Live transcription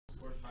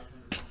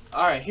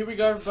All right, here we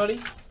go,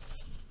 everybody.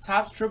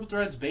 Topps Triple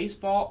Threads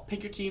Baseball.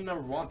 Pick your team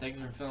number 1. Thanks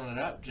for filling it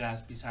up.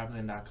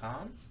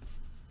 JaspysHyperland.com.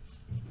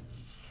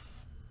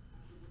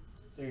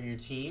 There are your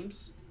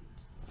teams.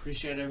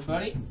 Appreciate it,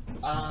 everybody.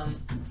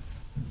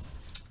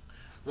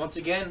 Once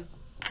again,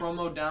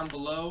 promo down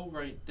below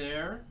right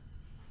there.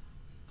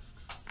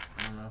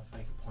 I don't know if I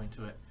can point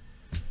to it.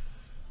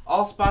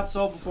 All spots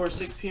sold before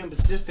 6 p.m.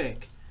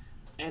 Pacific.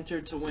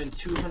 Entered to win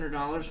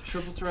 $200.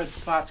 Triple Thread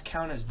spots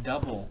count as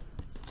double.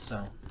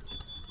 So,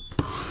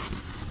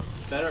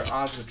 better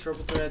odds with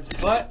Triple Threads.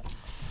 But,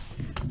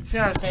 if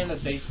you're not a fan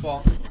of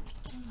baseball,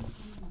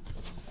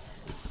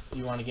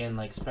 you want to get in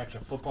like Spectra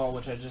Football,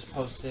 which I just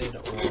posted,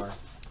 or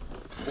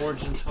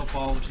Origins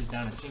Football, which is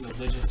down to single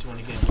digits. You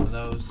want to get into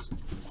those.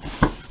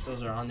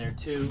 Those are on there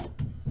too.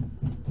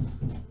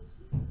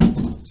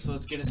 So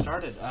let's get it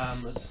started.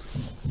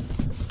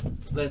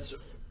 Let's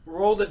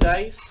roll the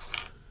dice.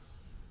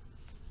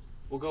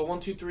 We'll go 1,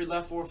 2, 3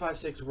 left, 4, 5,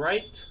 6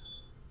 right.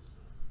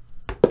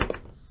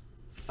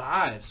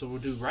 5. So we'll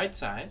do right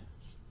side.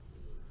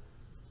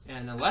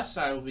 And the left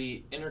side will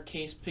be inner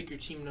case. Pick your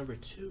team number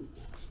 2.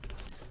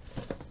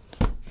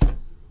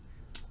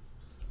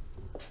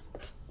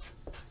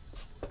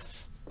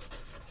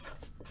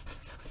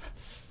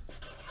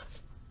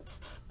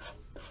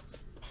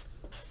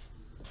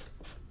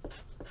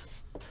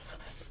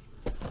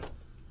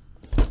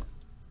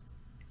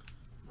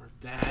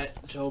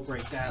 Joe will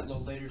break that a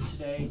little later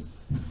today.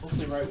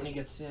 Hopefully right when he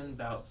gets in,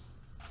 about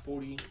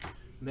 40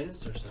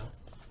 minutes or so.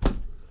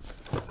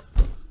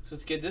 So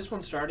let's get this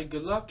one started.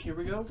 Good luck. Here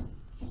we go.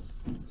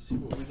 Let's see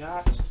what we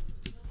got.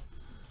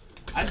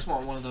 I just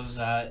want one of those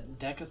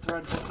deck of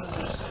thread booklets.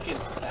 Let's just get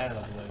that out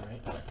of the way,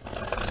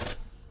 right?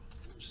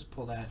 Just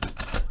pull that.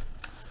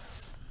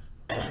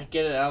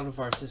 Get it out of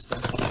our system.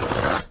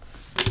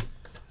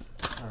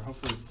 Or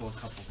hopefully we pull a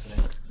couple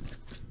today.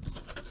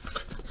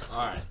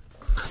 Alright.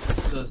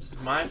 So this is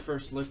my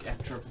first look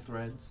at Triple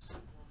Threads.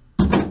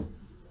 We'll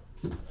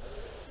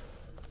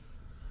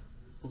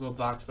go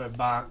box by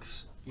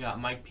box. You got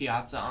Mike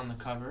Piazza on the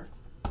cover.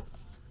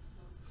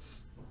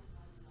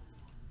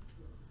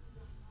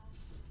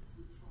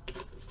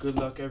 Good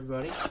luck,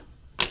 everybody.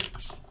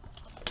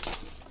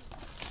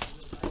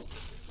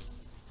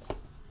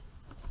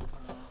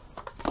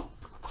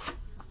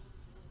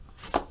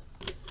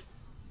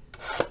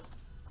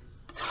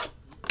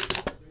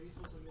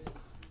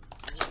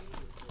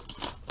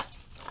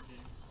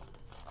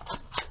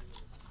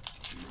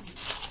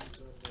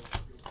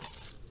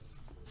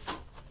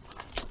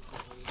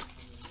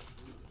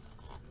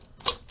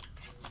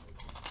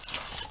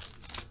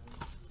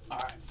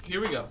 Here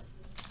we go.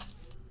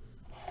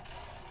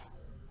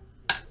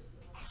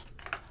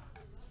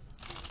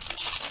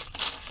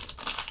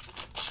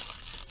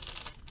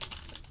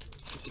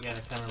 Guess you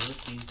gotta kind of look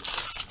these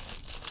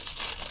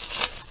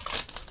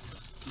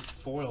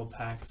foil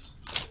packs.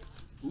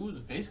 Ooh, the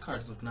base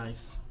cards look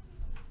nice.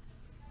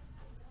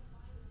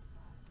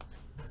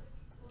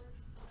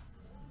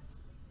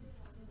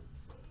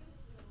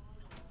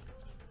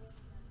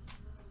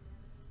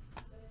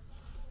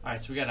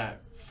 Alright, so we got a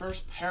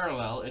first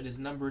parallel. It is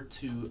numbered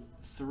to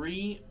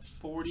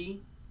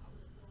 340.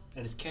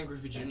 That is Ken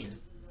Griffey Jr.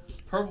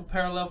 Purple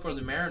parallel for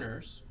the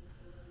Mariners.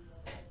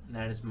 And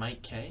that is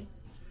Mike K.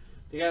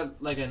 They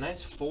got like a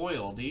nice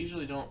foil. They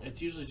usually don't.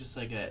 It's usually just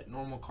like a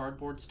normal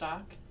cardboard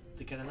stock.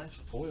 They got a nice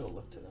foil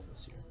look to them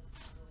this year.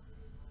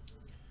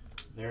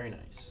 Very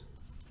nice.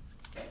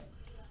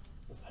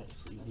 We'll penny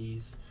sleeve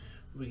these.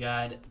 We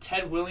got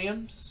Ted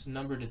Williams,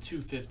 numbered to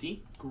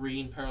 250.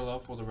 Green parallel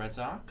for the Red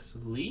Sox.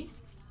 Lee.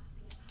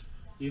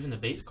 Even the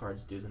base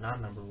cards do, the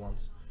non-numbered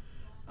ones.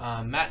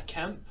 Matt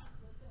Kemp.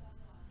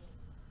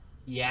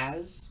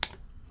 Yaz.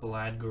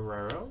 Vlad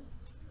Guerrero.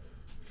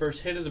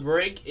 First hit of the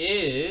break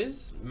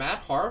is Matt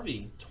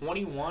Harvey.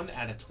 21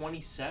 out of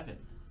 27.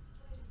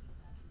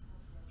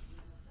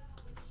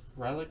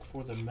 Relic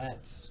for the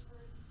Mets.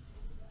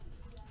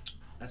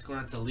 That's going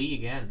out to Lee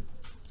again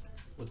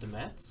with the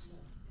Mets.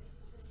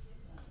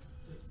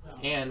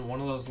 And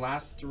one of those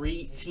last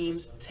 3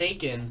 teams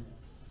taken.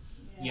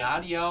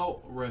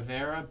 Yadiel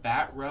Rivera,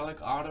 Bat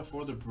Relic Auto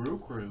for the Brew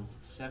Crew.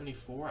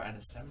 74 out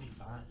of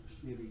 75.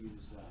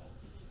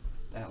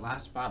 That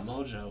last spot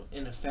mojo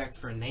in effect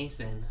for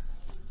Nathan.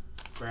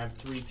 Grab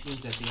 3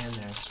 teams at the end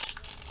there.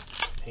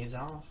 Pays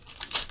off.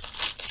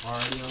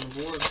 Already on the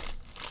board.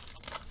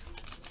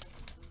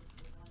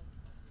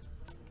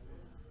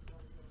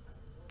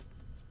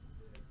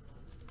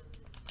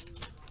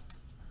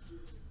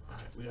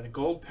 Alright, we got a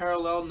gold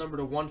parallel number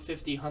to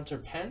 150 Hunter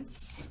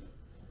Pence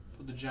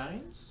for the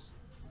Giants.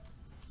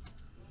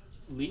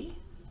 Lee.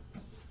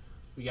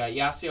 We got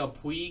Yasiel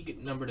Puig,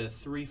 number to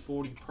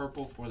 340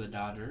 purple for the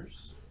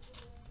Dodgers.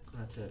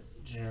 Going to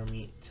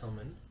Jeremy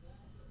Tillman.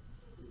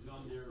 He's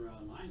on their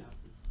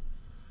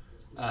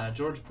lineup.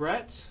 George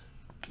Brett,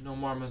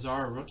 Nomar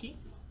Mazara rookie.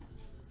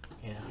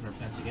 And Hunter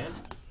Pence again.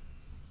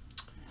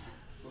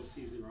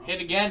 Hit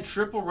again,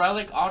 triple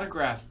relic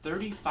autograph,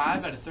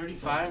 35 out of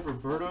 35,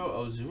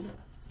 Roberto Ozuna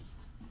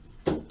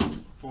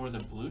for the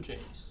Blue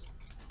Jays.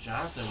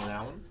 Jonathan with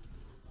that one.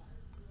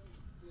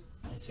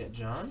 Nice hit,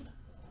 John.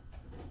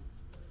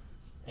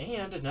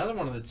 And another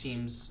one of the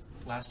teams,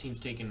 last team's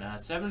taken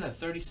 7 of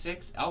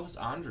 36,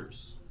 Elvis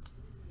Andrews.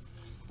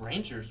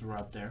 Rangers were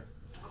up there.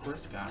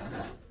 Chris got him.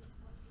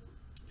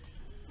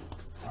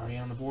 Already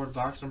on the board,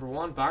 box number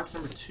 1. Box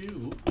number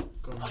 2,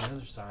 go to the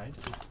other side.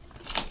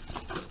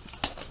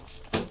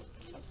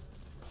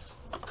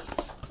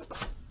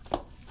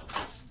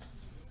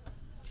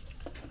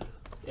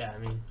 Yeah, I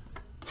mean,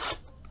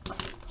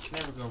 you can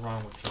never go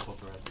wrong with triple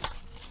threads.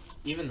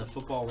 Even the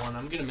football one,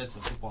 I'm going to miss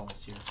the football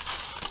this year.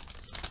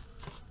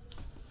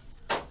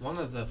 One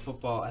of the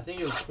football, I think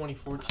it was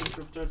 2014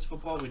 triple threads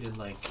football, we did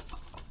like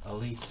at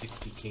least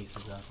 60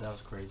 cases of. That was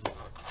crazy.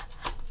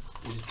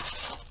 We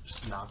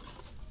just knocked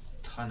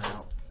a ton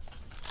out.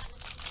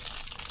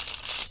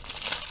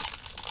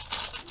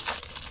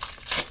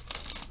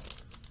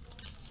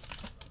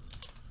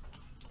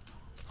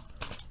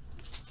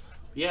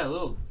 Yeah, a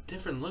little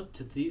different look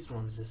to these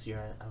ones this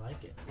year. I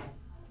like it.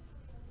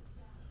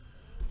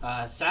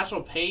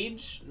 Satchel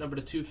Paige, number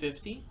to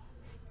 250.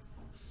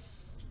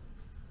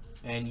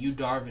 And Yu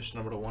Darvish,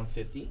 number to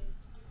 150.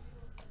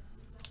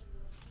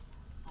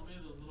 How many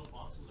of those little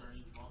boxes are in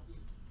each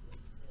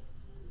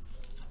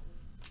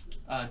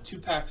box? 2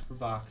 packs per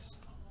box.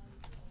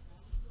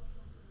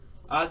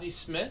 Ozzie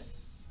Smith,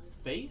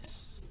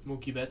 base.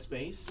 Mookie Betts,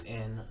 base.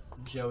 And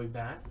Joey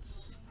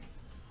Bats.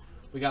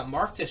 We got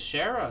Mark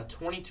Teixeira,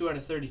 22 out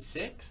of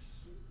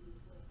 36.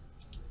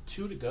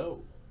 2 to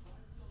go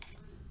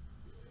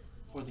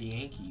for the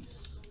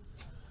Yankees.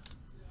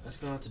 That's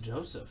going out to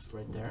Joseph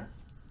right there.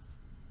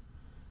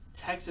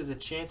 Tex has a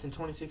chance in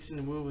 2016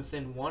 to move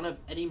within one of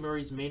Eddie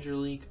Murray's major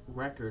league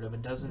record of a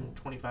dozen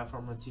 25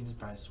 home run seasons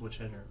by a switch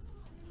hitter.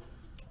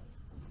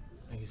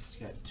 I guess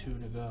he's got 2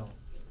 to go.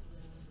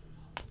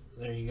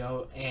 There you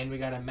go. And we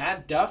got a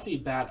Matt Duffy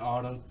bat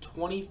auto,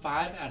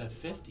 25 out of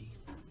 50.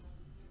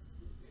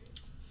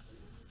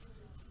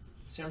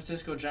 San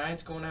Francisco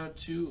Giants going out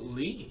to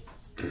Lee.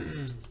 There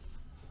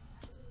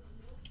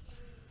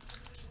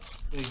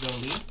you go,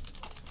 Lee.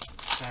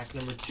 Pack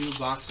number 2,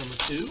 box number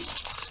 2.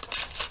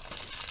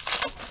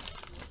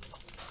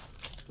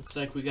 Looks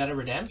like we got a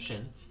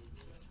redemption.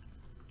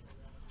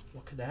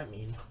 What could that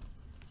mean?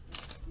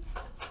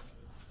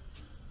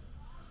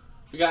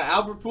 We got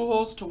Albert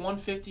Pujols to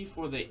 150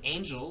 for the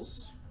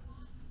Angels.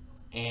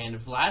 And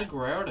Vlad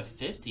Guerrero to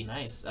 50.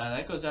 Nice.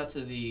 That goes out to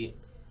the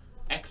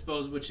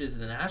Expos, which is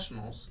the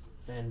Nationals.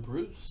 And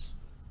Bruce.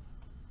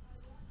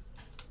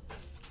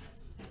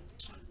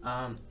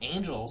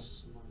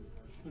 Angels.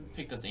 Who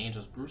picked up the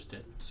Angels? Bruce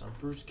did. So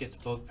Bruce gets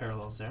both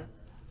parallels there.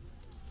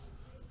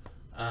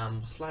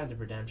 Slide the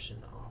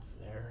redemption off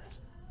there.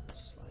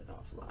 Slide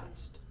off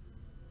last.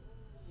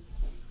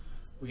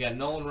 We got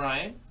Nolan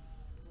Ryan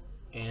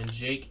and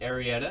Jake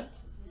Arrieta.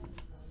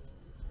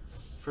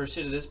 First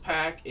hit of this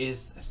pack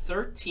is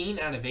 13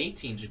 out of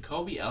 18.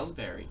 Jacoby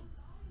Ellsbury.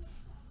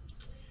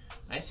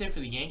 Nice hit for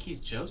the Yankees,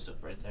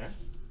 Joseph, right there.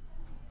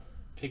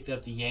 Picked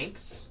up the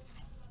Yanks.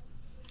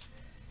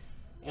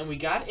 And we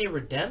got a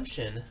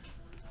redemption.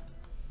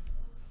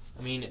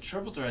 I mean, at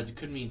triple threads, it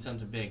could mean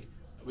something big.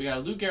 We got a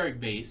Lou Gehrig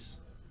base.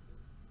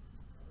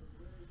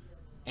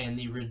 And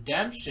the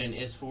redemption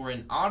is for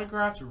an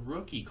autographed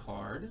rookie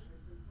card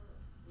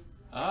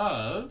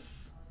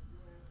of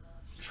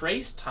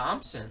Trace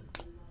Thompson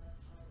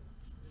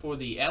for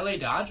the LA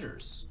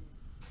Dodgers.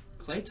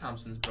 Klay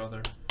Thompson's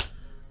brother.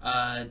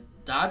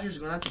 Dodgers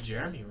going out to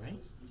Jeremy, right?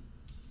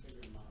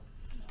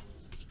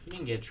 He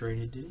didn't get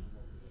traded, did he?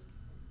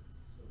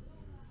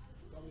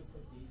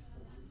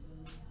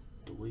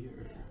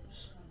 Dwyers.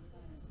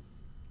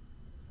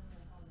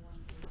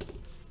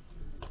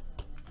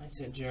 I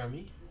said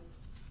Jeremy.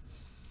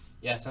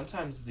 Yeah,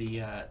 sometimes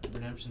the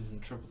redemptions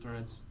and triple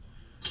threads.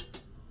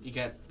 You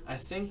got, I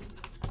think,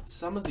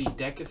 some of the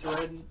Deca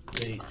thread,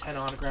 the 10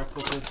 autograph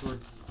booklets were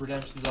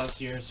redemptions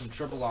last year, some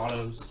triple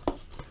autos.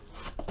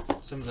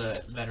 Some of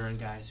the veteran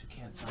guys who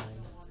can't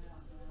sign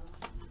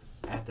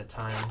at the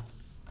time.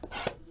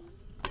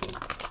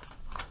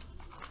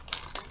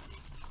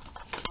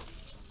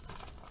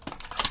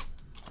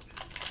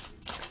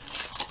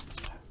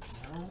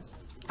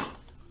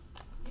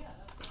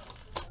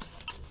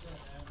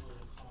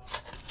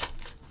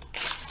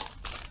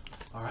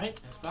 All right,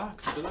 next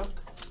box. Good luck.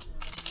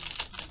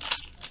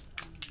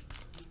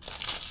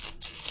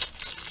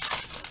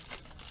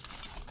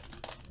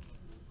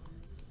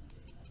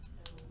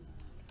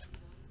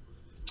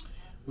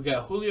 We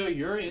got Julio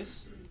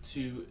Urias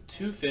to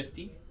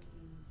 250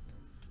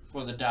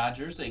 for the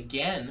Dodgers.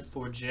 Again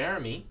for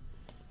Jeremy.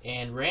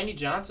 And Randy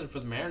Johnson for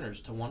the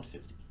Mariners to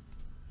 150.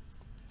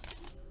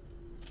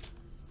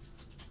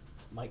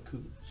 Mike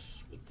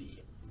Coots with the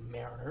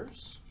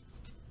Mariners.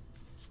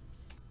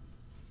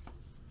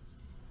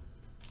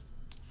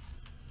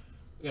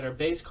 We got our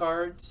base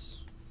cards.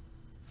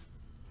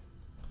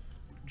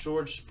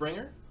 George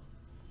Springer,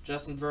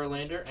 Justin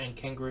Verlander, and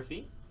Ken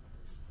Griffey.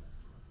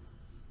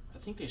 I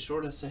think they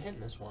short us a hit in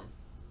this one.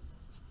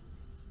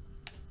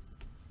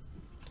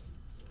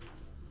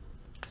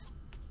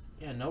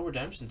 Yeah, no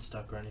redemption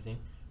stuck or anything.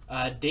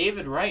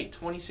 David Wright,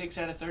 26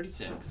 out of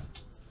 36.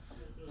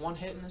 one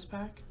hit in this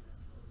pack?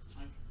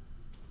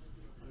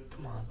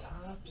 Come on,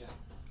 Topps.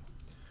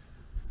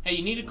 Hey,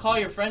 you need to call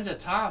your friends at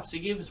Topps. They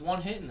gave us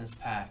one hit in this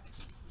pack.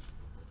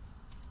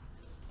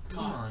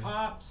 Come on,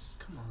 Topps.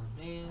 Come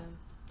on, man.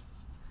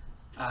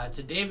 It's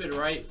a David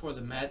Wright for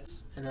the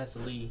Mets, and that's a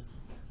Lee.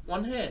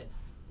 One hit.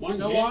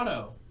 No hit.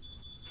 auto.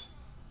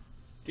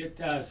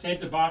 Get save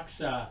the box.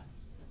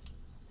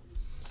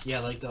 Yeah,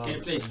 like the.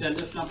 If they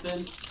send us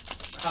something,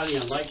 highly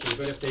unlikely,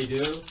 but if they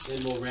do,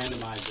 then we'll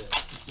randomize it.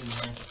 It's in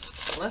here.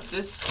 Unless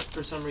this,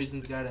 for some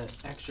reason's got an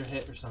extra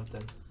hit or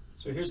something.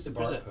 So here's the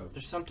barcode.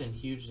 There's something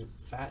huge and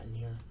fat in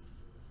here.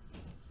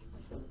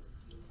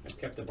 I've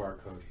kept the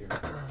barcode here.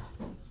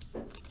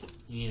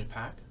 You need a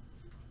pack?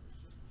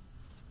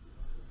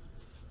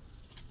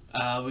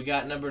 We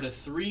got number to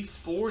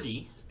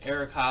 340,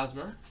 Eric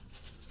Hosmer.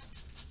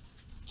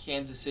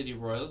 Kansas City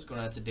Royals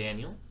going out to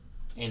Daniel.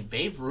 And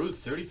Babe Ruth,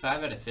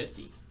 35 out of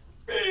 50.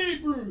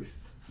 Babe Ruth.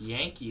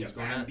 Yankees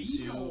going out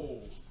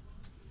to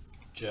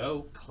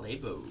Joe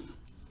Clabo.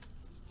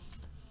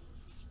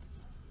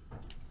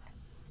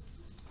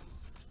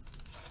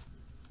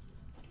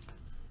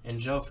 And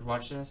Joe, if you're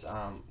watching this,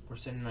 we're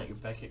sending out your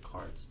Beckett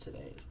cards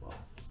today as well.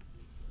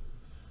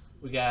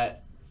 We got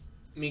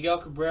Miguel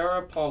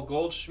Cabrera, Paul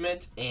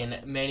Goldschmidt,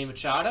 and Manny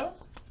Machado.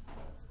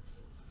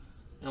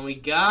 And we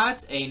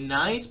got a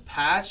nice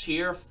patch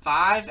here,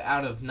 5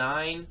 out of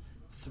 9,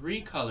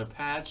 3-color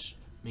patch,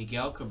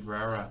 Miguel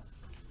Cabrera.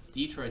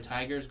 Detroit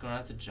Tigers going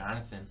out to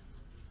Jonathan.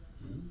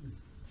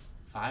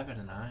 5 out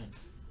of 9.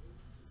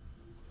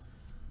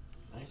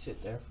 Nice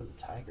hit there for the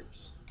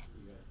Tigers.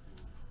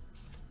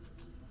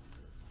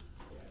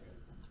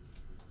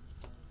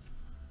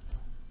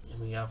 And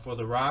we got for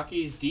the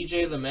Rockies,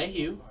 DJ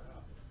LeMahieu,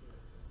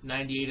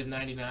 98 of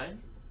 99.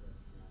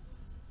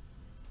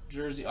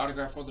 Jersey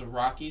autograph for the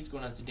Rockies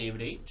going out to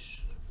David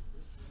H.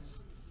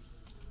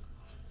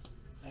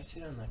 Nice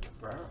hit on that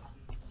Cabrera.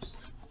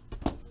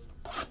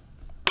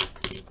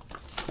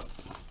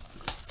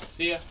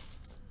 See ya.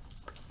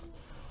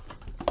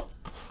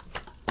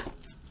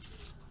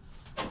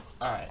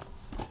 Alright.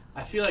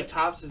 I feel like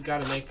Topps has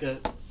got to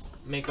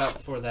make up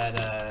for that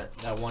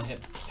that one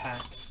hit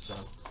pack, so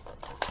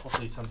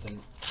hopefully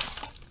something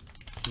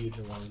huge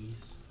in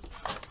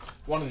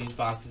one of these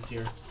boxes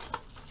here.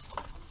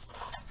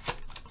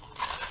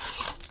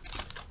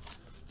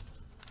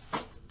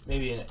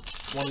 Maybe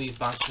one of these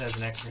boxes has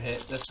an extra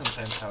hit. That's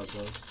sometimes how it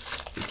goes.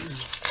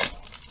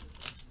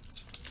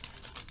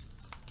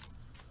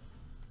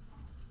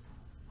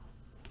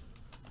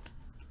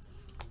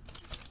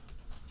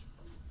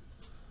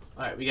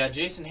 Alright, we got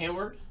Jason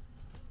Hayward,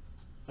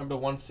 number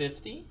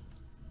 150.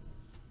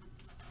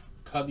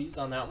 Cubbies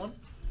on that one.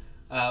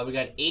 We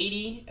got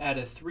 80 out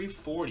of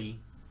 340.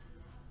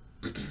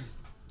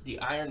 The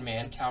Iron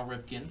Man, Cal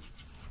Ripken.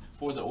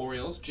 For the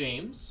Orioles,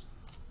 James.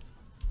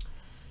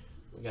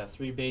 We got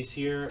 3 base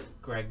here.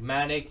 Greg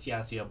Maddux,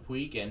 Yasiel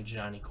Puig, and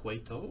Johnny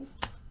Cueto.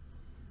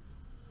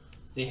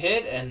 They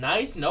hit a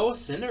nice Noah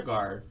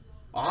Syndergaard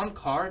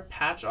on-card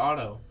patch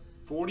auto.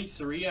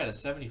 43 out of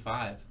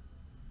 75.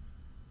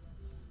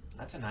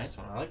 That's a nice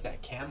one. I like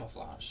that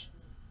camouflage.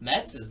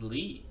 Mets is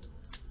Lee.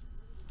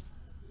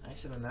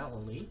 Nice hit on that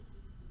one, Lee.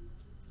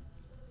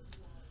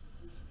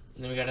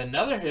 And then we got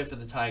another hit for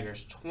the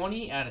Tigers.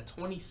 20 out of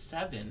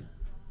 27.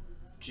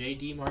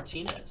 J.D.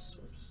 Martinez.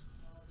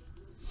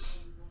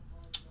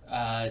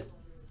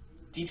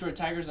 Detroit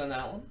Tigers on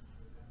that one.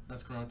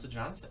 That's going on to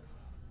Jonathan.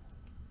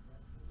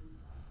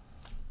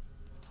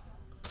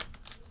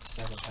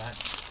 7 pack.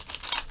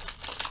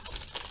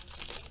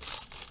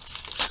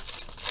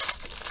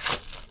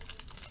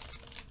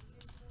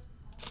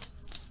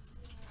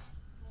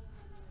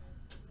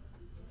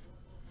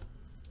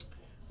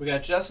 We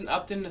got Justin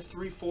Upton to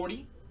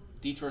 340.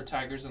 Detroit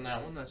Tigers on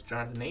that one. That's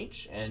Jonathan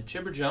H. And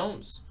Chipper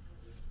Jones,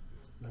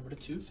 number to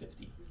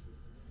 250.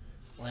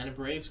 Atlanta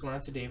Braves going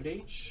out to David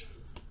H.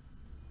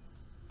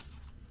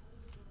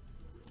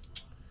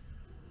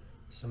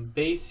 Some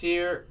base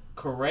here.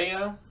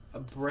 Correa,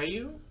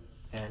 Abreu,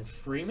 and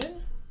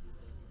Freeman.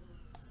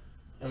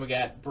 And we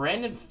got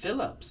Brandon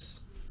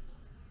Phillips.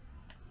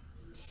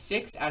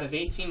 6 out of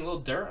 18. A little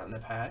dirt on the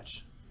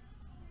patch.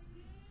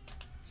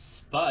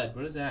 Spud.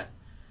 What is that?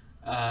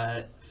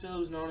 Phil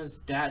was known as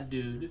Dat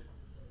Dude.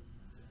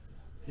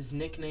 His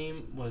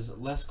nickname was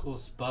Less Cool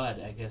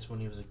Spud, I guess, when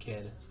he was a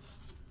kid.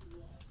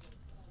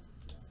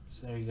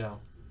 So there you go.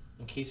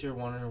 In case you're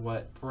wondering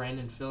what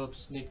Brandon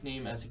Phillips'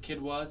 nickname as a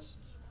kid was,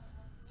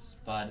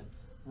 Spud.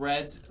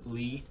 Reds,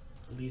 Lee.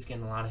 Lee's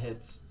getting a lot of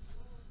hits.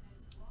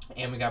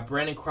 And we got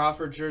Brandon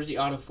Crawford, jersey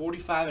auto,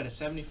 45 out of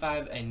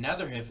 75.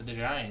 Another hit for the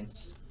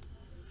Giants.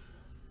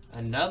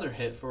 Another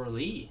hit for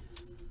Lee.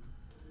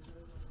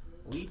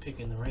 Lee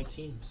picking the right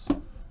teams.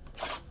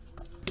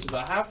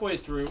 About halfway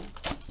through.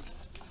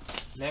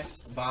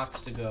 Next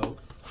box to go.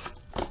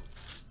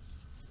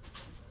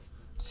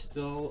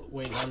 Still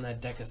waiting on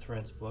that Deck of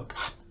Threads book.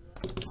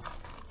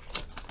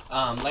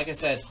 Like I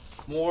said,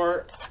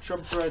 more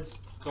Triple Threads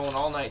going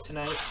all night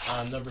tonight.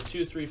 Number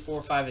 2, 3,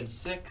 4, 5, and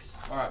 6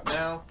 are up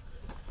now.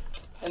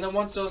 And then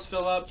once those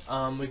fill up,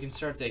 we can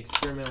start to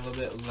experiment a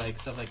little bit with like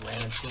stuff like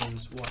random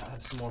teams. We'll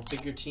have some more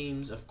figure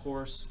teams, of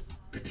course.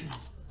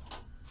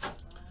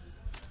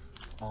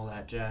 All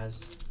that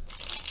jazz.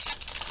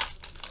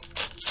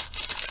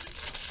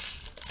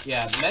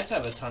 Yeah, Mets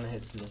have a ton of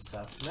hits in this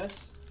stuff.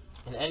 Mets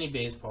and any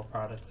baseball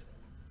product,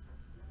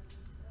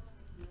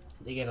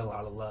 they get a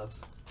lot of love.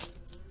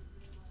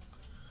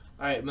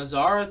 All right,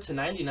 Mazzara to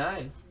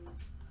 99.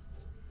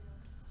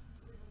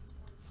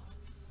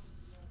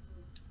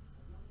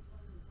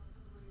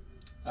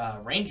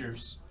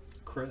 Rangers,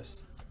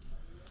 Chris.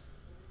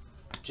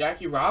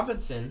 Jackie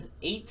Robinson,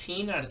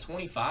 18 out of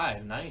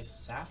 25. Nice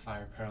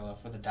sapphire parallel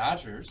for the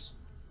Dodgers.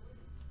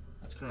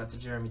 That's going out to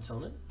Jeremy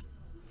Tillman.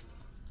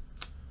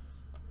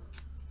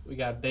 We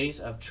got base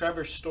of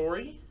Trevor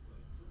Story,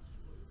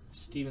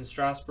 Steven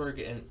Strasburg,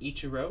 and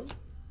Ichiro.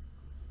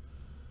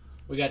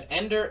 We got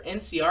Ender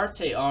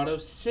Enciarte auto,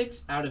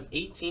 6 out of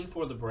 18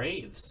 for the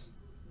Braves.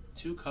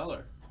 2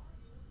 color.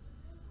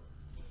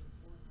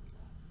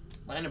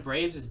 Atlanta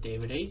Braves is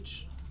David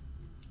H.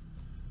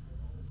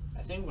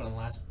 I think one of the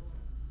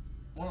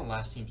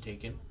last teams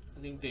taken. I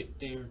think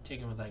they were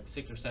taken with like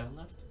 6 or 7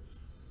 left.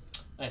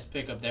 Nice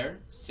pickup there.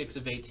 6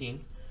 of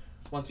 18.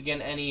 Once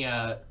again, any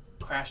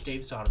Crash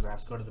Davis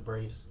autographs go to the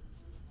Braves.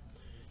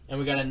 And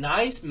we got a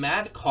nice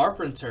Matt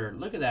Carpenter.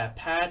 Look at that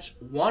patch.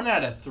 1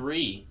 out of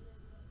 3.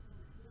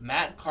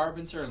 Matt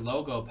Carpenter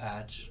logo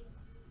patch.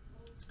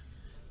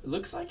 It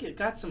looks like it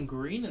got some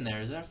green in there.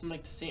 Is that from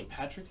like the St.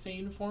 Patrick's Day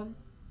uniform?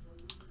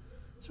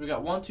 So we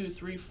got 1, 2,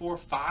 3, 4,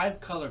 5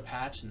 color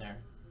patch in there.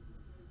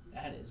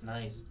 That is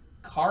nice.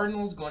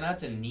 Cardinals going out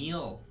to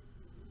Neil.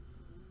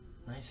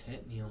 Nice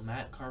hit, Neil.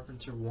 Matt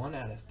Carpenter, 1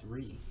 out of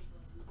 3.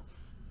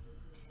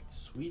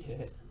 Sweet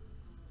hit.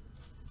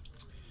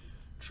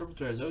 Triple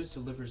Threads always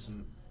delivers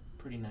some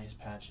pretty nice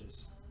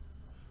patches.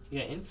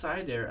 Yeah,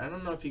 inside there, I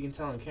don't know if you can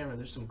tell on camera,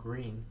 there's some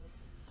green.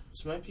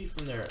 This might be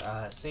from their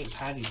St.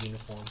 Patty's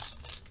uniforms.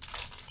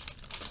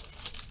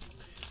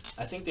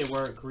 I think they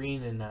wear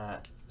green and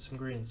some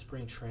green in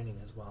spring training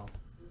as well.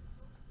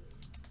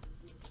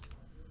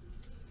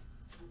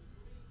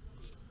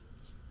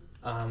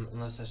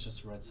 Unless that's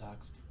just the Red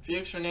Sox.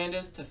 Felix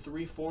Hernandez to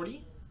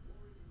 340.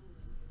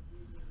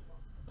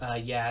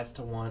 Yaz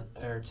to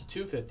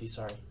 250.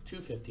 Sorry,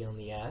 250 on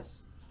the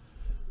Yaz.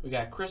 We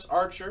got Chris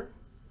Archer,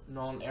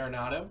 Nolan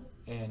Arenado,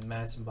 and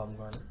Madison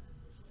Bumgarner.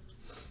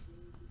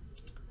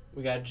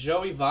 We got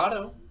Joey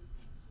Votto,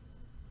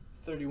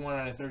 31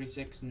 out of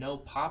 36. No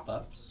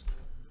pop-ups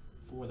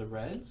for the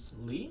Reds.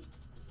 Lee.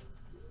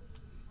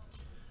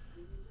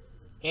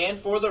 And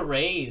for the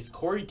Rays,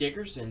 Corey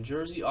Dickerson,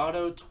 jersey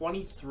auto,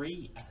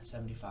 23 out of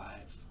 75.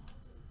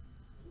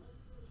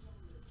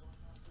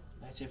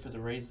 Nice hit for the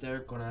Rays there,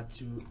 going out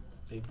to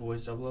Big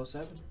Boys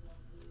 007.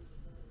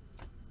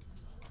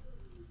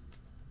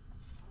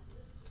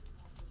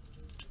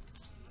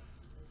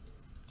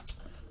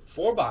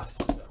 Four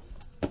boxes to go.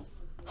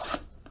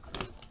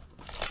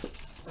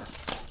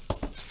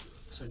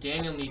 So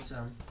Daniel needs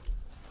some.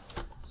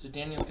 So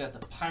Daniel's got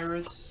the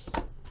Pirates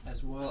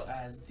as well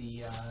as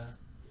the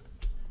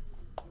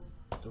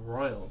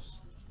Royals.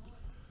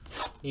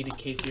 Needed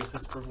Casey of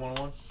Pittsburgh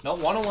 101. No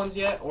 101s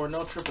yet, or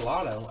no triple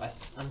auto.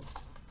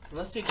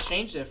 Unless they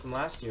changed it from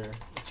last year.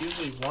 It's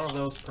usually one of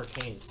those per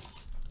case.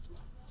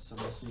 So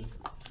we'll see.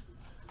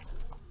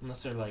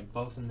 Unless they're like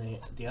both in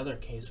the other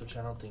case, which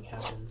I don't think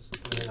happens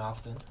very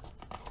often.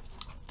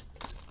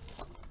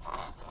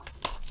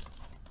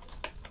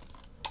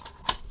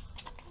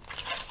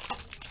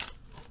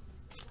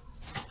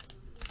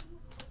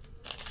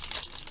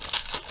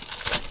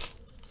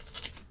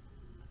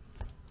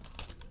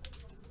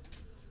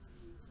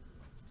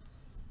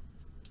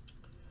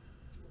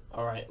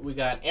 Alright, we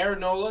got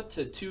Aaron Nola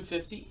to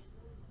 250.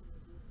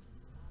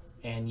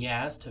 And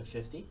Yaz to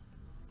 50.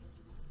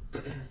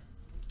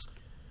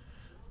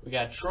 We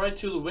got Troy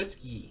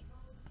Tulowitzki,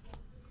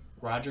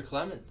 Roger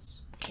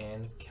Clemens,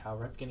 and Cal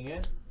Ripken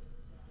again.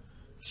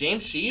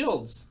 James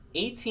Shields,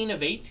 18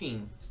 of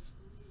 18.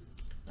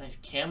 Nice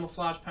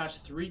camouflage patch,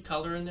 3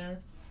 color in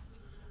there.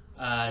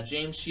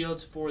 James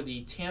Shields for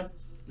the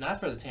not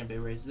for the Tampa Bay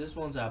Rays. This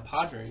one's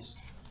Padres.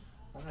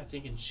 Why am I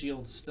thinking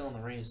Shields still in the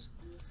Rays?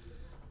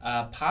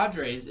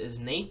 Padres is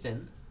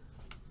Nathan.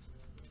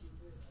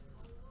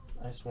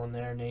 Nice one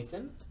there,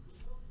 Nathan.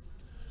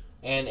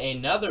 And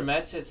another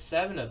Mets at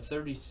 7 of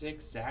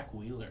 36, Zach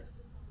Wheeler.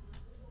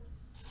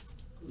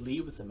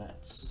 Lee with the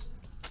Mets.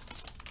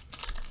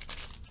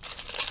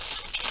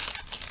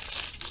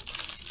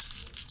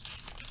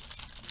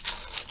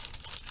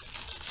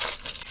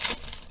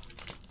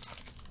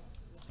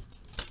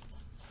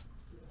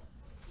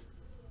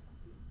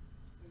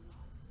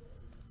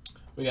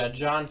 We got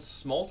John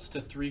Smoltz to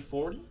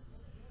 340.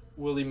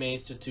 Willie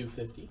Mays to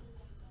 250.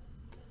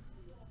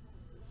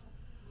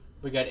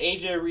 We got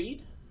AJ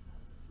Reed,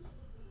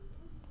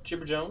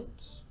 Chipper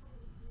Jones,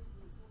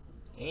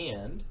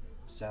 and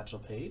Satchel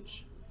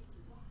Paige.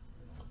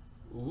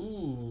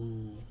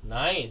 Ooh,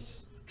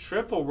 nice.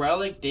 Triple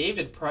relic,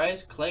 David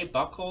Price, Clay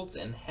Buchholz,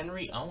 and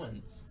Henry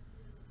Owens.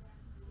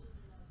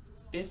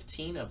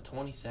 15 of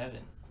 27.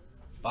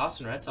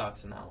 Boston Red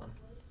Sox in that one.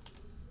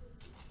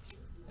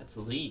 That's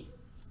Lee.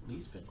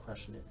 Lee's been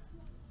crushing it.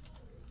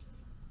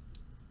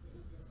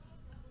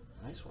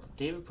 Nice one.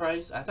 David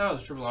Price. I thought it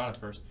was triple auto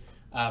first.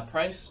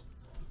 Price,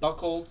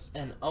 Buchholz,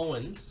 and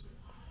Owens.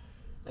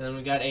 And then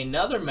we got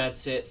another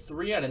Mets hit.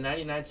 3 out of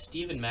 99.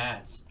 Steven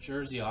Matz.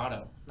 Jersey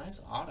auto.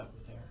 Nice auto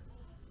there.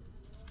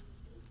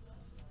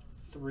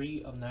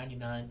 3 of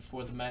 99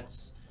 for the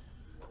Mets.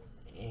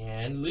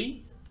 And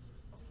Lee.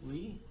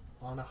 Lee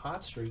on a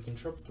hot streak in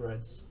triple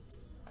threads.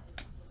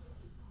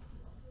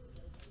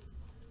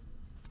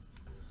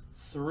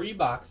 3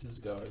 boxes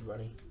to go,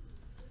 everybody.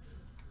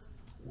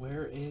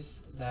 Where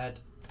is that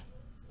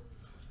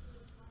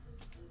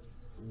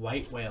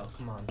white whale?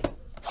 Come on.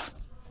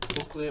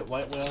 Booklet,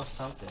 white whale,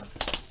 something.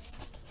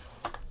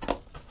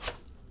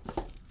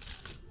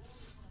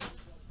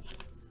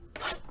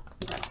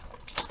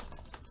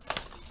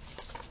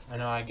 I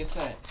know, I guess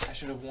I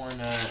should have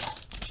worn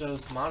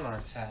Joe's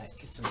Monarchs hat.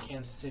 Get some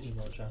Kansas City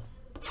mojo.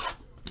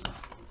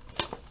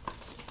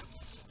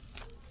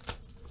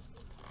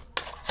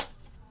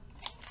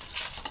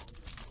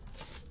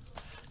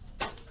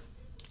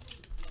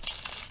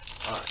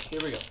 Alright,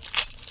 here we go.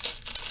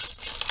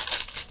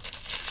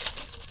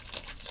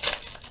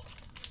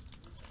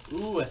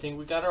 Ooh, I think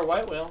we got our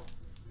white whale.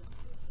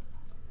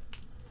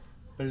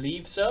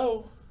 Believe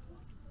so.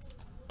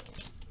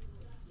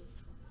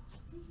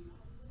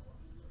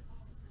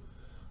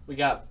 We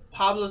got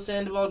Pablo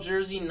Sandoval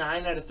jersey,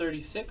 9 out of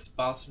 36.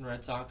 Boston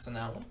Red Sox on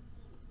that one.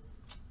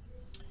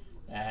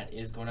 That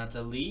is going out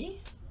to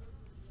Lee.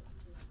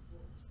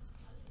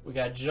 We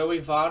got Joey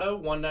Votto,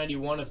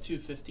 191 of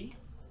 250.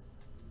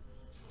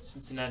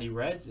 Cincinnati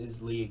Reds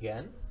is Lee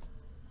again.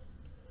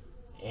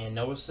 And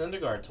Noah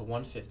Syndergaard to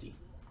 150.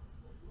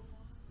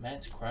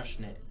 Mets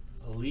crushing it.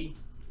 Lee.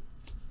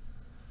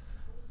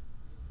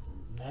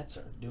 Mets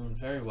are doing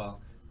very well.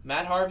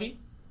 Matt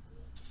Harvey.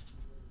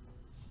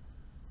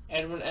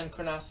 Edwin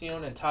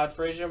Encarnacion and Todd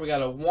Frazier. We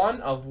got a 1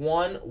 of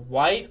 1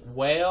 white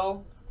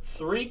whale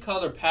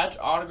 3-color patch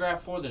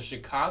autograph for the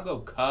Chicago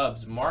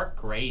Cubs. Mark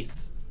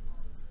Grace.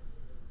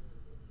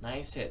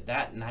 Nice hit.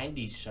 That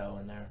 90s show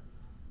in there.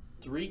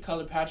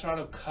 3-color patch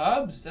auto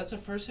Cubs. That's a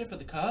first hit for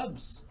the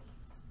Cubs.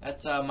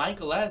 That's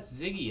Michael S.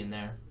 Ziggy in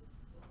there.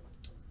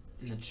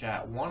 In the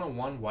chat. 1 of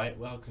 1 white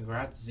whale.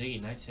 Congrats,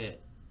 Ziggy. Nice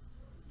hit.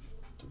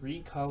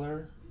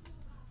 3-color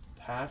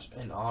patch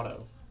and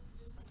auto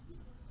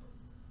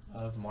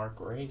of Mark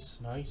Grace.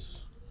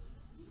 Nice.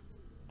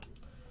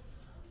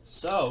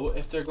 So,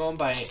 if they're going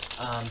by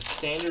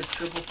standard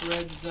triple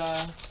threads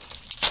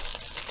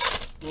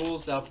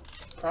rules, that'll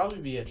probably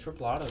be a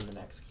triple auto in the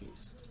next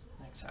case.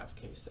 Next half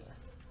case there.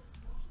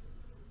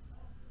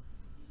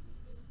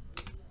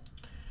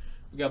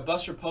 We got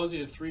Buster Posey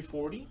to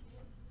 340.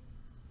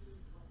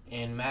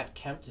 And Matt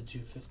Kemp to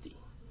 250.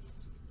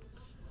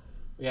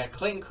 We got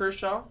Clayton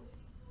Kershaw,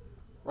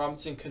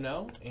 Robinson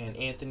Cano, and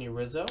Anthony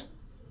Rizzo.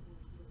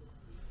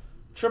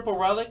 Triple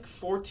Relic,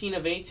 14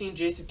 of 18.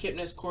 Jason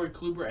Kipnis, Corey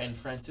Kluber, and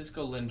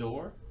Francisco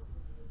Lindor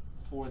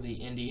for the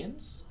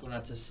Indians. Going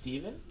out to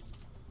Steven.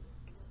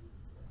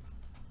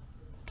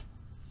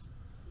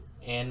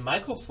 And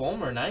Michael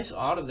Fulmer, nice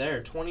auto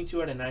there.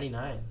 22 out of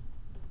 99.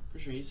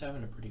 Pretty sure he's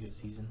having a pretty good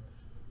season.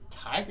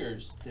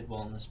 Tigers did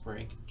well in this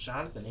break.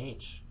 Jonathan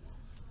H.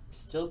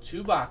 Still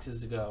 2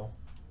 boxes to go.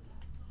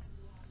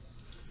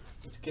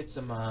 Let's get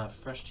some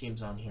fresh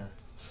teams on here.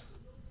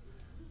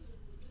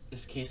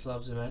 This case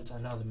loves the Mets. I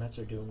know the Mets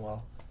are doing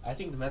well. I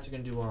think the Mets are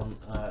going to do well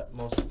on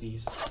most of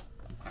these.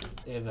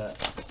 They have a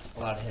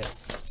lot of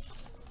hits.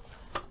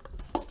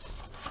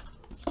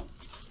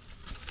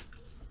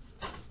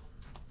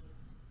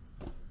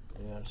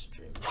 Maybe on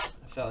stream.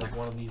 I felt like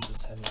one of these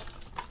was heavy.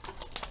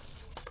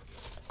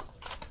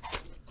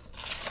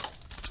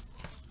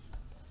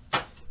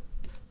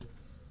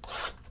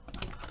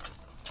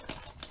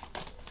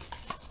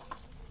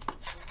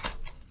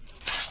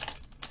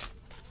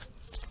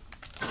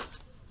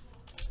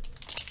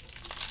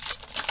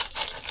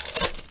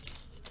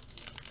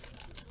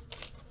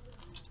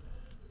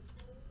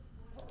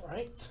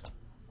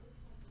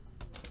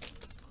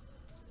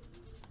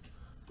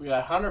 We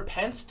got Hunter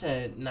Pence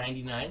to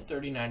 99,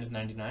 39 of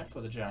 99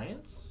 for the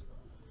Giants.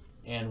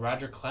 And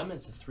Roger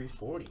Clemens to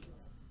 340.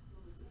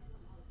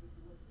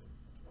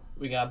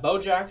 We got Bo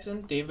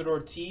Jackson, David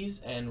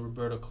Ortiz, and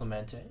Roberto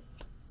Clemente.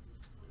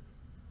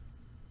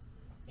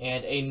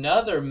 And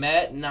another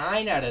Met,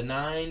 9 out of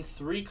 9,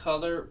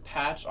 3-color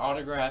patch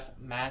autograph,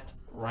 Matt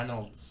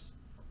Reynolds.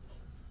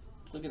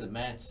 Look at the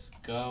Mets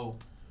go.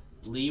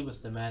 Lee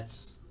with the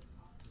Mets.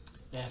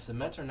 Yeah, if the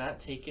Mets are not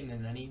taken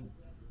in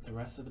the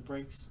rest of the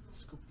breaks,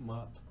 scoop them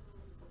up.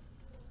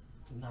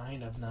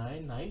 9 of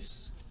 9,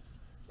 nice.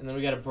 And then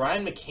we got a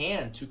Brian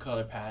McCann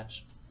 2-color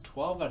patch,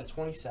 12 out of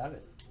 27.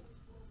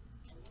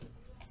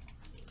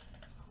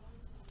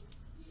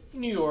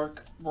 New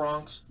York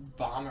Bronx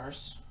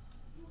Bombers.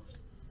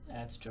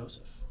 That's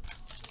Joseph.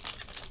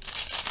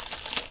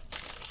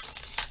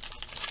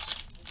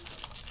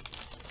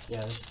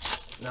 Yeah,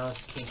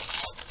 this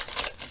case.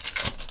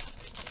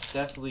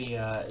 definitely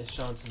is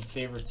showing some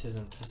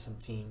favoritism to some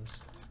teams.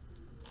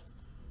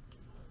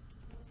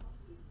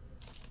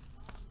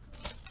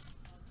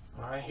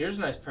 All right, here's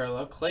a nice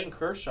parallel. Clayton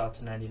Kershaw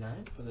to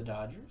 99 for the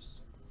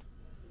Dodgers.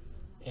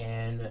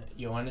 And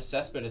Yoenis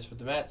Cespedes for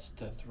the Mets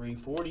to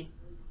 340.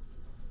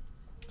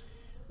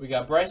 We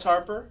got Bryce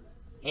Harper,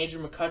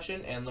 Andrew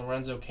McCutchen, and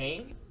Lorenzo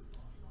Cain.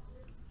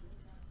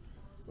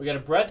 We got a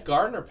Brett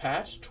Gardner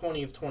patch,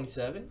 20 of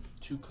 27,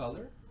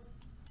 2-color.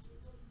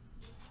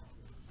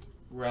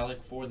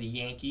 Relic for the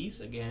Yankees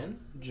again,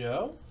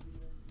 Joe.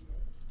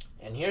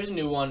 And here's a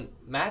new one,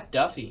 Matt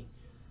Duffy.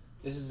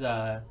 This is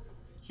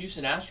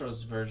Houston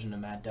Astros version of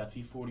Matt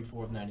Duffy,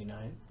 44 of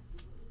 99.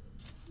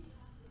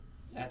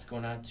 That's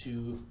going out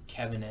to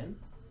Kevin N.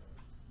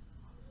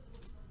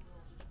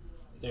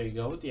 There you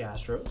go with the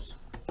Astros.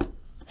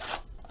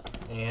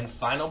 And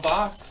final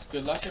box.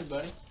 Good luck,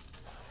 everybody.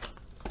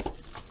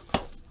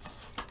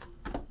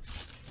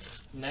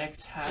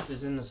 Next half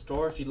is in the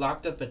store. If you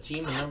locked up a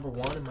team at number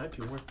 1, it might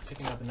be worth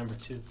picking up a number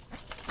 2.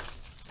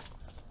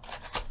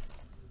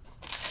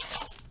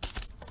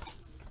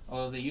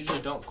 Although they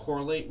usually don't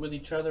correlate with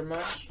each other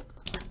much,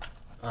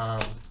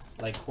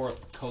 like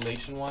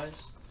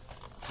collation-wise,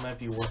 it might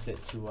be worth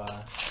it to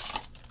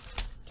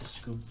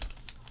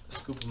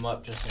scoop them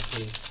up just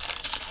in case.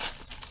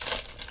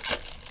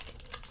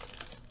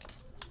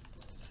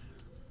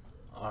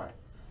 All right.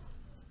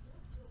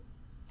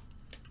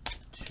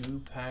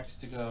 2 packs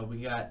to go.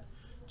 We got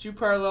 2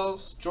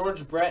 parallels,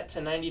 George Brett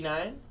to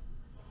 99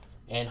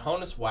 and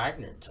Honus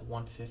Wagner to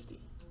 150.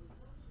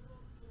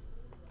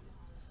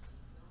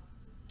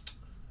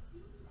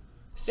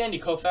 Sandy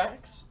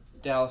Koufax,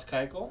 Dallas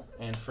Keuchel,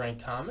 and Frank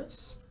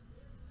Thomas.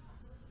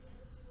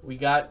 We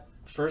got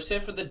first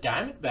hit for the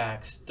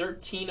Diamondbacks,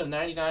 13 of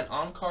 99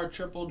 on-card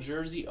triple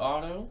jersey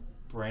auto,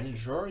 Brandon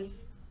Drury.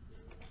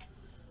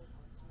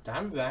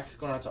 Diamondbacks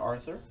going out to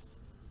Arthur.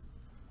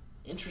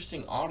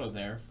 Interesting auto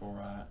there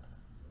for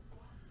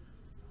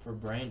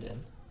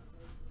Brandon.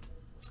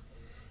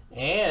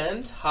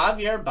 And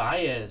Javier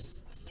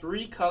Baez,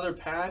 3-color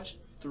patch,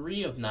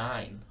 3 of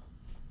 9.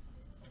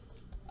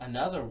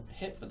 Another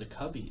hit for the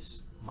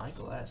Cubbies,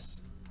 Michael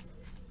S.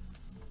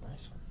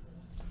 Nice one.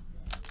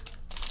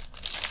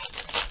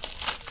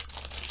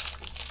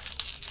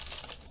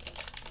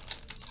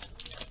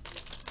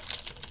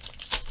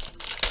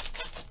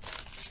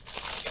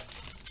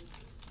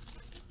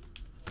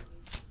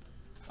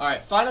 All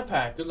right, final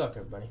pack. Good luck,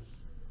 everybody.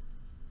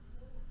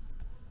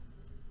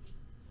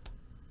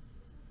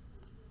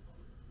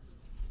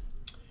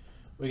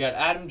 We got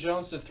Adam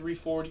Jones to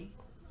 340.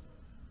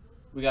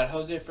 We got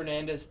Jose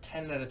Fernandez,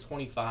 10 out of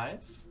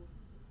 25.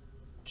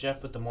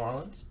 Jeff with the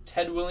Marlins.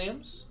 Ted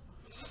Williams,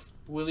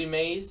 Willie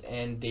Mays,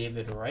 and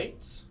David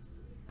Wright.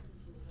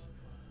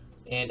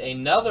 And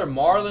another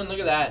Marlin. Look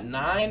at that.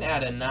 9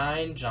 out of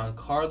 9.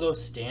 Giancarlo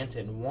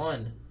Stanton.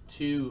 1,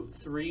 2,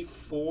 3,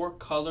 4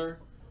 color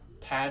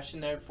patch in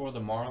there for the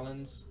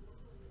Marlins.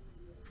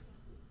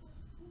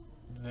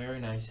 Very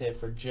nice hit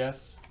for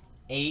Jeff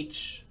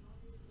H.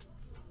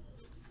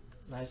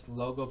 Nice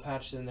logo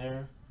patch in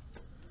there.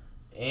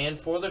 And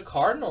for the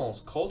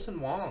Cardinals,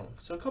 Colton Wong.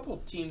 So a couple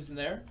of teams in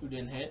there who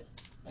didn't hit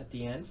at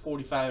the end.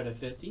 45 out of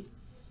 50.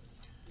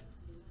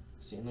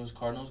 Seeing those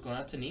Cardinals going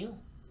out to Neil.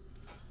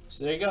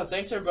 So there you go.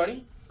 Thanks,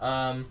 everybody.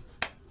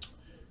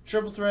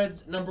 Triple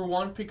Threads number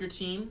 1, pick your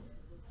team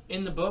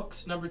in the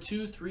books. Number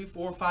 2, 3,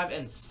 4, 5,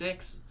 and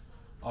 6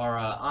 are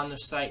on their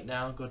site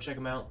now. Go check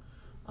them out.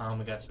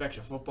 We got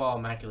Spectra Football,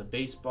 Immaculate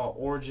Baseball,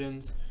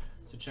 Origins.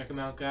 So check them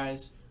out,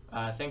 guys.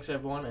 Thanks,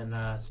 everyone,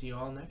 and see you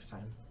all next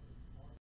time.